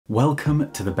Welcome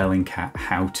to the Bellingcat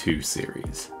How-To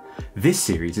series. This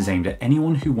series is aimed at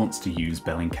anyone who wants to use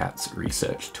Bellingcat's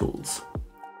research tools.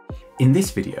 In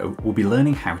this video, we'll be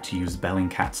learning how to use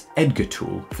Bellingcat's Edgar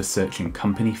tool for searching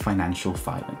company financial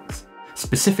filings,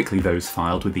 specifically those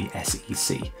filed with the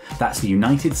SEC, that's the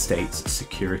United States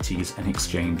Securities and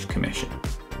Exchange Commission.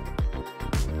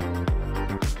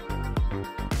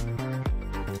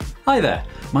 Hi there,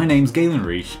 my name's Galen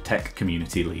Reich, Tech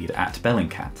Community Lead at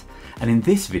Bellingcat, and in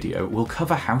this video we'll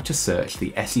cover how to search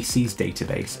the SEC's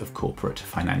database of corporate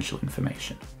financial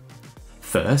information.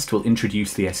 First, we'll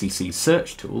introduce the SEC's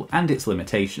search tool and its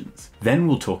limitations. Then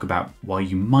we'll talk about why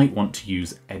you might want to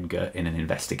use Edgar in an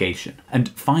investigation. And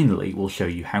finally, we'll show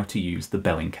you how to use the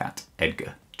Bellingcat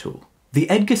Edgar tool. The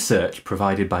Edgar search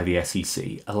provided by the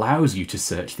SEC allows you to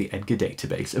search the Edgar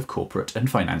database of corporate and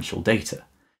financial data.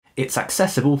 It's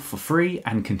accessible for free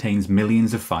and contains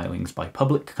millions of filings by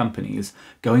public companies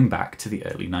going back to the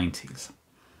early 90s.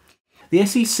 The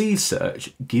SEC's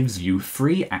search gives you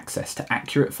free access to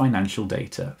accurate financial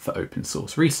data for open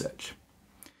source research.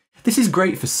 This is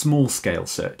great for small-scale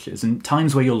searches and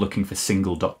times where you're looking for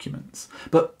single documents,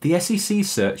 but the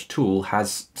SEC's search tool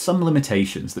has some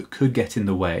limitations that could get in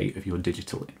the way of your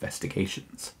digital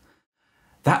investigations.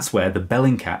 That's where the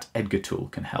Bellingcat Edgar tool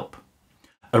can help.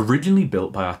 Originally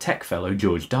built by our tech fellow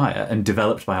George Dyer and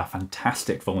developed by our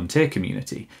fantastic volunteer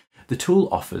community, the tool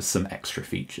offers some extra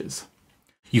features.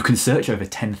 You can search over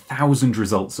 10,000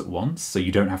 results at once, so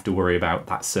you don't have to worry about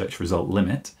that search result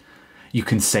limit. You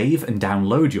can save and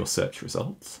download your search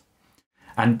results.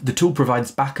 And the tool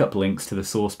provides backup links to the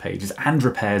source pages and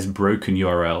repairs broken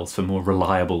URLs for more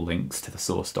reliable links to the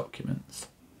source documents.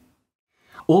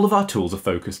 All of our tools are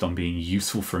focused on being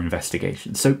useful for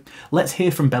investigations, so let's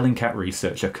hear from Bellingcat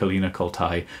researcher Kalina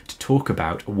Koltai to talk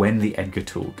about when the Edgar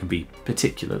tool can be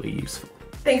particularly useful.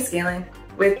 Thanks, Galen.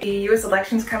 With the US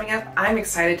elections coming up, I'm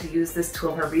excited to use this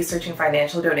tool for researching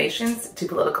financial donations to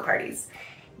political parties.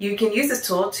 You can use this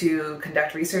tool to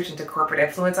conduct research into corporate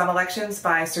influence on elections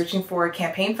by searching for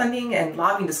campaign funding and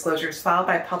lobbying disclosures filed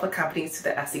by public companies to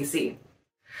the SEC.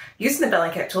 Using the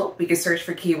Bellingcat tool, we can search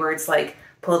for keywords like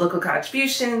political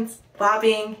contributions,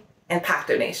 lobbying, and PAC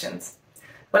donations.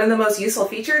 One of the most useful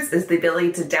features is the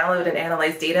ability to download and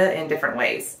analyze data in different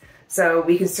ways. So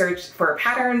we can search for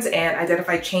patterns and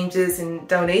identify changes in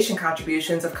donation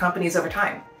contributions of companies over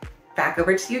time. Back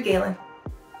over to you, Galen.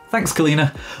 Thanks,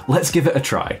 Kalina. Let's give it a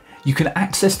try. You can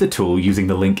access the tool using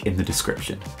the link in the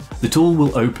description. The tool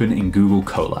will open in Google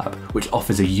Colab, which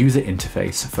offers a user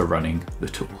interface for running the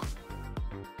tool.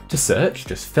 To search,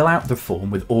 just fill out the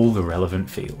form with all the relevant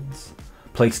fields.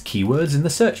 Place keywords in the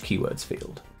search keywords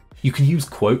field. You can use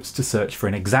quotes to search for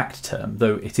an exact term,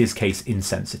 though it is case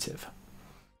insensitive.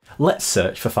 Let's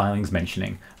search for filings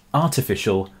mentioning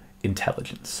artificial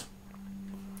intelligence.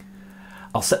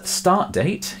 I'll set the start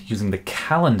date using the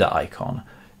calendar icon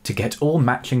to get all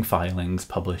matching filings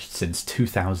published since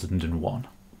 2001.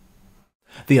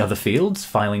 The other fields,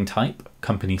 filing type,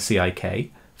 company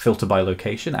CIK, filter by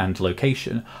location, and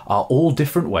location, are all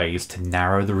different ways to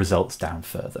narrow the results down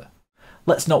further.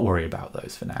 Let's not worry about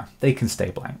those for now, they can stay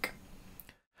blank.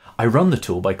 I run the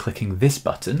tool by clicking this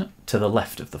button to the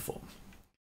left of the form.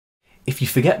 If you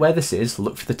forget where this is,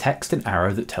 look for the text and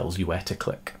arrow that tells you where to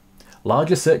click.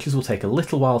 Larger searches will take a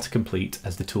little while to complete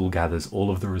as the tool gathers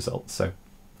all of the results, so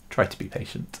try to be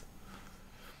patient.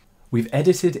 We've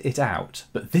edited it out,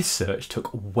 but this search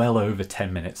took well over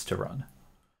 10 minutes to run.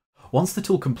 Once the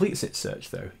tool completes its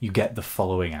search though, you get the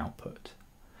following output.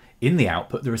 In the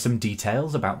output there are some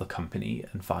details about the company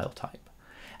and file type,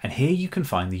 and here you can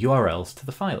find the URLs to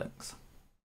the filings.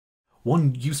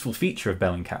 One useful feature of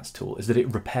Bellingcat's tool is that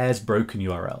it repairs broken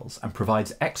URLs and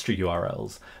provides extra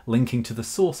URLs linking to the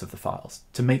source of the files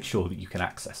to make sure that you can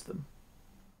access them.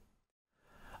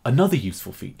 Another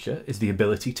useful feature is the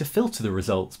ability to filter the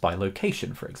results by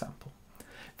location, for example.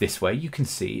 This way you can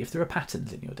see if there are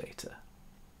patterns in your data.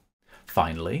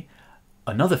 Finally,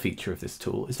 another feature of this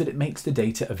tool is that it makes the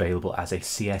data available as a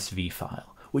CSV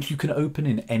file, which you can open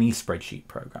in any spreadsheet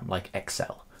program like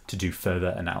Excel to do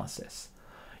further analysis.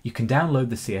 You can download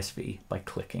the CSV by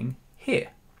clicking here.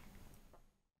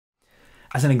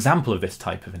 As an example of this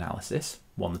type of analysis,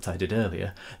 one that I did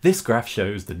earlier, this graph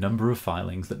shows the number of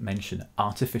filings that mention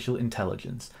artificial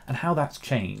intelligence and how that's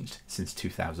changed since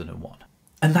 2001.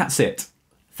 And that's it.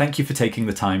 Thank you for taking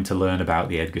the time to learn about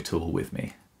the Edgar tool with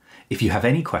me. If you have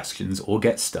any questions or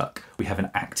get stuck, we have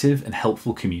an active and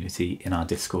helpful community in our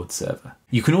Discord server.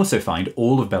 You can also find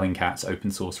all of Bellingcat's open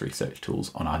source research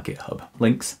tools on our GitHub.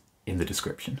 Links in the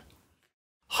description.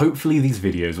 Hopefully these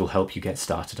videos will help you get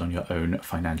started on your own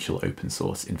financial open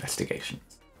source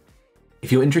investigations.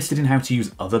 If you're interested in how to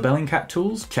use other Bellingcat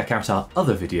tools, check out our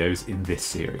other videos in this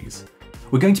series.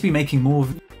 We're going to be making more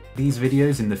of these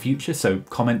videos in the future, so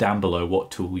comment down below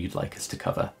what tool you'd like us to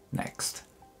cover next.